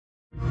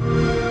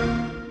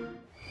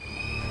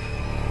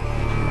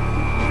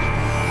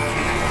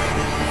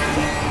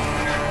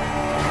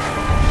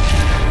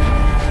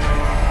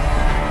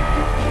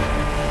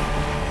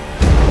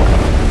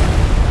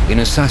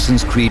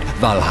Assassin's Creed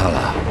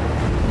Valhalla,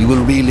 you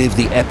will relive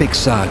the epic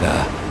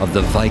saga of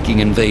the Viking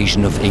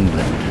invasion of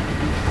England.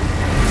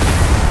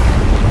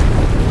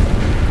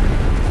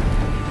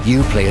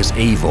 You play as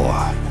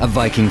Eivor, a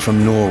Viking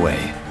from Norway,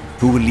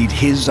 who will lead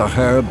his or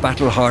her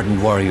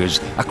battle-hardened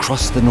warriors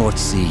across the North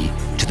Sea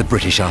to the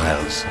British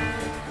Isles.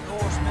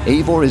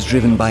 Eivor is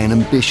driven by an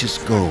ambitious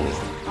goal,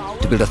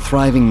 to build a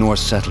thriving Norse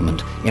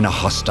settlement in a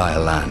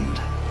hostile land.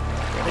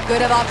 For the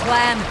good of our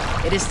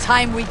clan, it is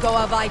time we go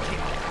a Viking.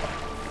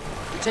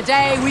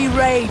 Today we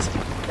raid,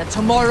 that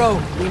tomorrow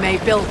we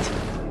may build.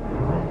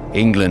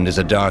 England is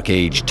a dark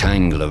age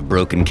tangle of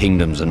broken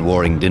kingdoms and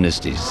warring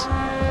dynasties,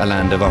 a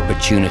land of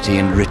opportunity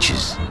and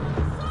riches.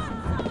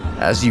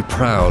 As you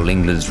prowl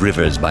England's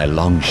rivers by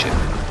longship,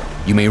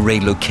 you may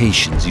raid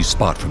locations you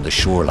spot from the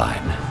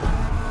shoreline.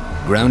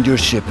 Ground your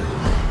ship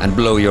and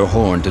blow your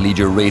horn to lead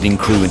your raiding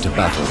crew into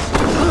battle.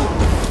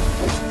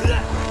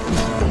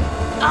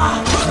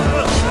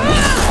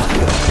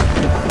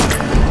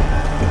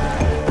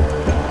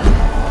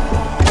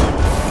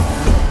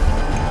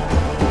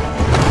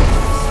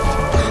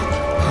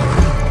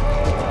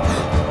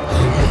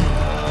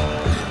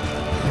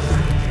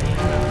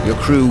 Your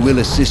crew will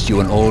assist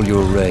you in all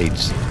your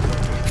raids,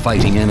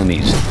 fighting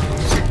enemies,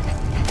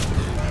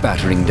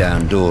 battering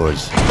down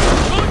doors,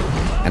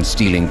 and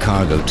stealing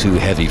cargo too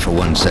heavy for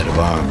one set of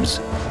arms.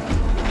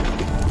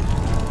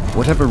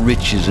 Whatever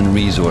riches and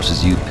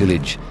resources you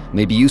pillage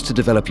may be used to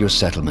develop your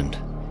settlement,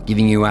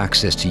 giving you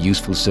access to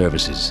useful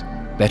services,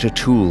 better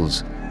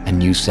tools, and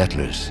new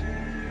settlers.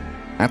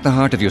 At the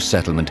heart of your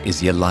settlement is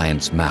the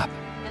Alliance map.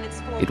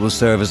 It will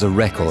serve as a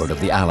record of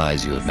the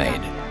allies you have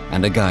made,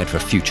 and a guide for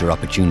future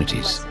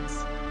opportunities.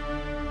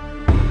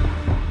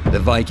 The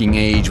Viking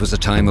Age was a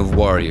time of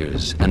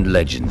warriors and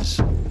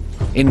legends.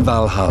 In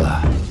Valhalla,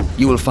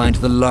 you will find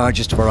the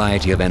largest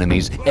variety of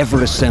enemies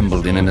ever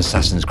assembled in an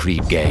Assassin's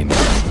Creed game.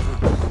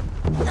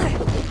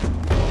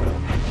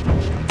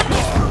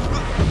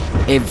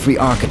 Every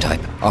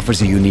archetype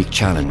offers a unique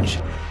challenge.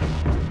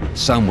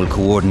 Some will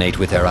coordinate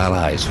with their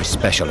allies for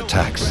special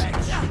attacks,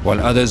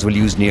 while others will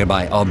use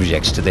nearby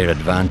objects to their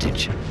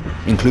advantage,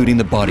 including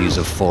the bodies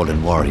of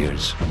fallen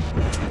warriors.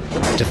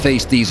 To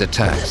face these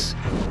attacks,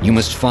 you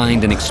must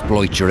find and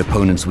exploit your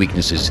opponent's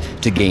weaknesses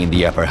to gain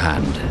the upper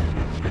hand.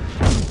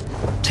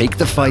 Take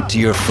the fight to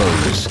your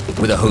foes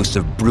with a host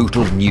of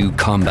brutal new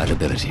combat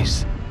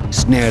abilities.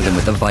 Snare them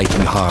with a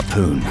Viking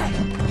harpoon.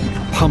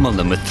 Pummel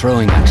them with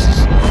throwing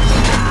axes.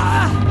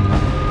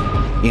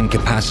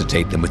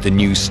 Incapacitate them with the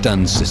new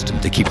stun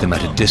system to keep them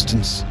at a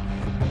distance,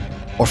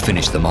 or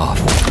finish them off.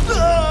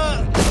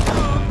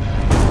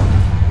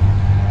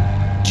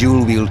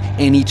 Dual wield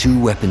any two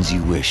weapons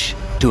you wish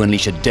to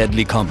unleash a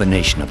deadly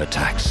combination of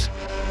attacks.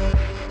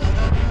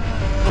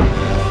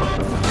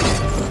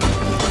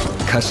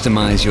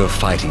 Customize your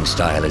fighting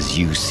style as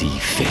you see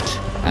fit,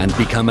 and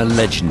become a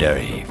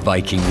legendary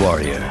Viking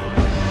warrior.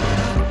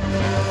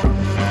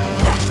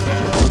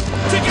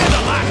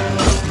 Together, lad!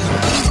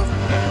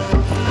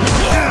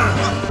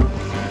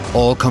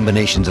 All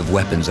combinations of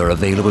weapons are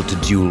available to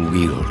dual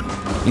wield,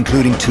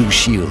 including two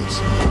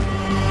shields.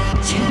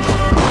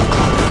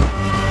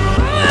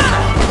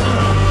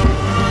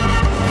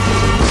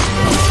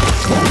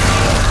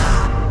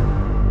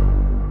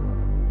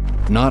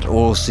 Not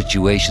all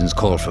situations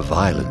call for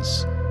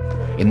violence.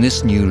 In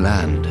this new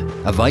land,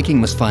 a Viking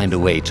must find a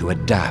way to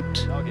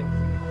adapt.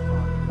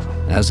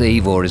 As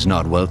Eivor is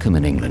not welcome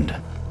in England,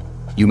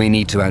 you may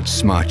need to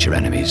outsmart your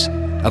enemies,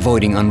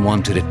 avoiding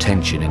unwanted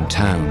attention in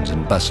towns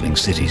and bustling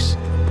cities.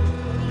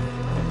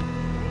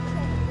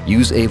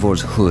 Use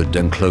Eivor's hood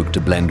and cloak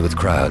to blend with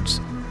crowds,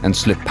 and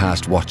slip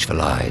past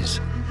watchful eyes,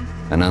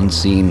 an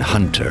unseen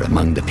hunter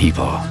among the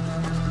people.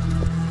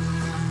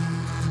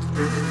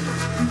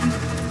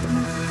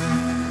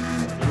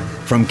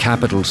 From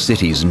capital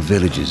cities and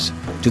villages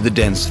to the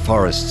dense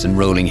forests and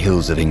rolling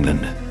hills of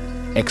England,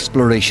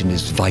 exploration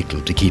is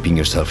vital to keeping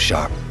yourself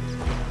sharp.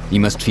 You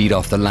must feed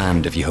off the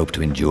land if you hope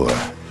to endure.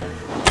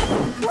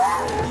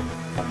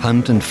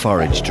 Hunt and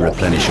forage to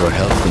replenish your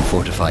health and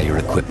fortify your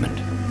equipment.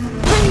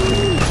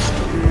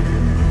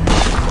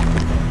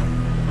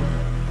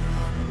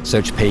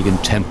 Search pagan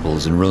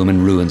temples and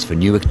Roman ruins for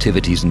new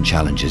activities and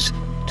challenges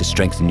to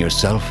strengthen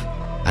yourself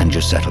and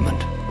your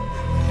settlement.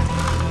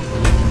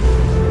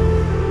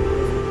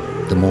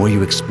 The more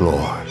you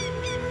explore,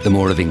 the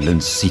more of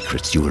England's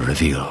secrets you will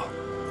reveal.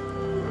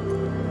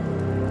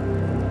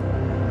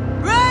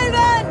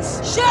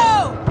 Ravens,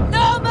 show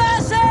no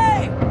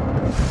mercy!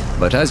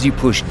 But as you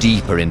push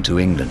deeper into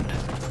England,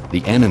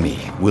 the enemy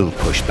will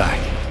push back.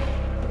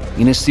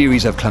 In a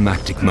series of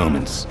climactic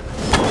moments,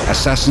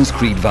 Assassin's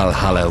Creed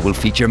Valhalla will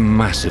feature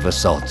massive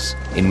assaults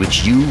in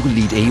which you will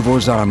lead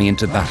Eivor's army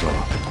into battle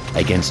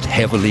against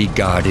heavily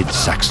guarded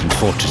Saxon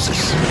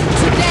fortresses.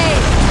 Today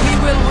we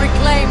will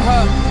reclaim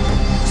her.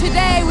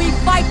 Today we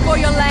fight for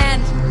your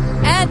land,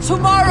 and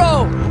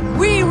tomorrow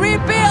we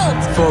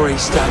rebuild! For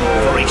East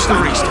Anglia.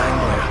 For East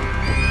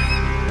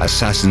Anglia.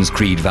 Assassin's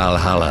Creed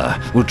Valhalla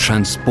will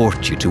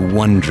transport you to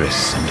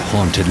wondrous and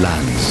haunted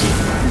lands,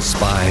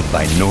 inspired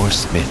by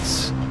Norse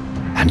myths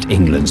and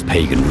England's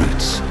pagan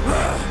roots.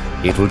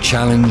 It will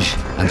challenge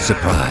and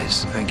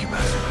surprise. Thank you,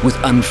 man. With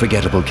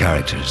unforgettable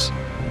characters,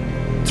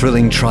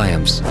 thrilling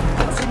triumphs,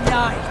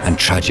 Tonight. and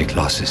tragic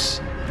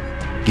losses,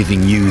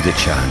 giving you the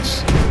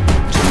chance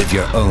to live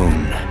your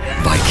own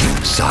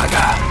Viking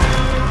saga.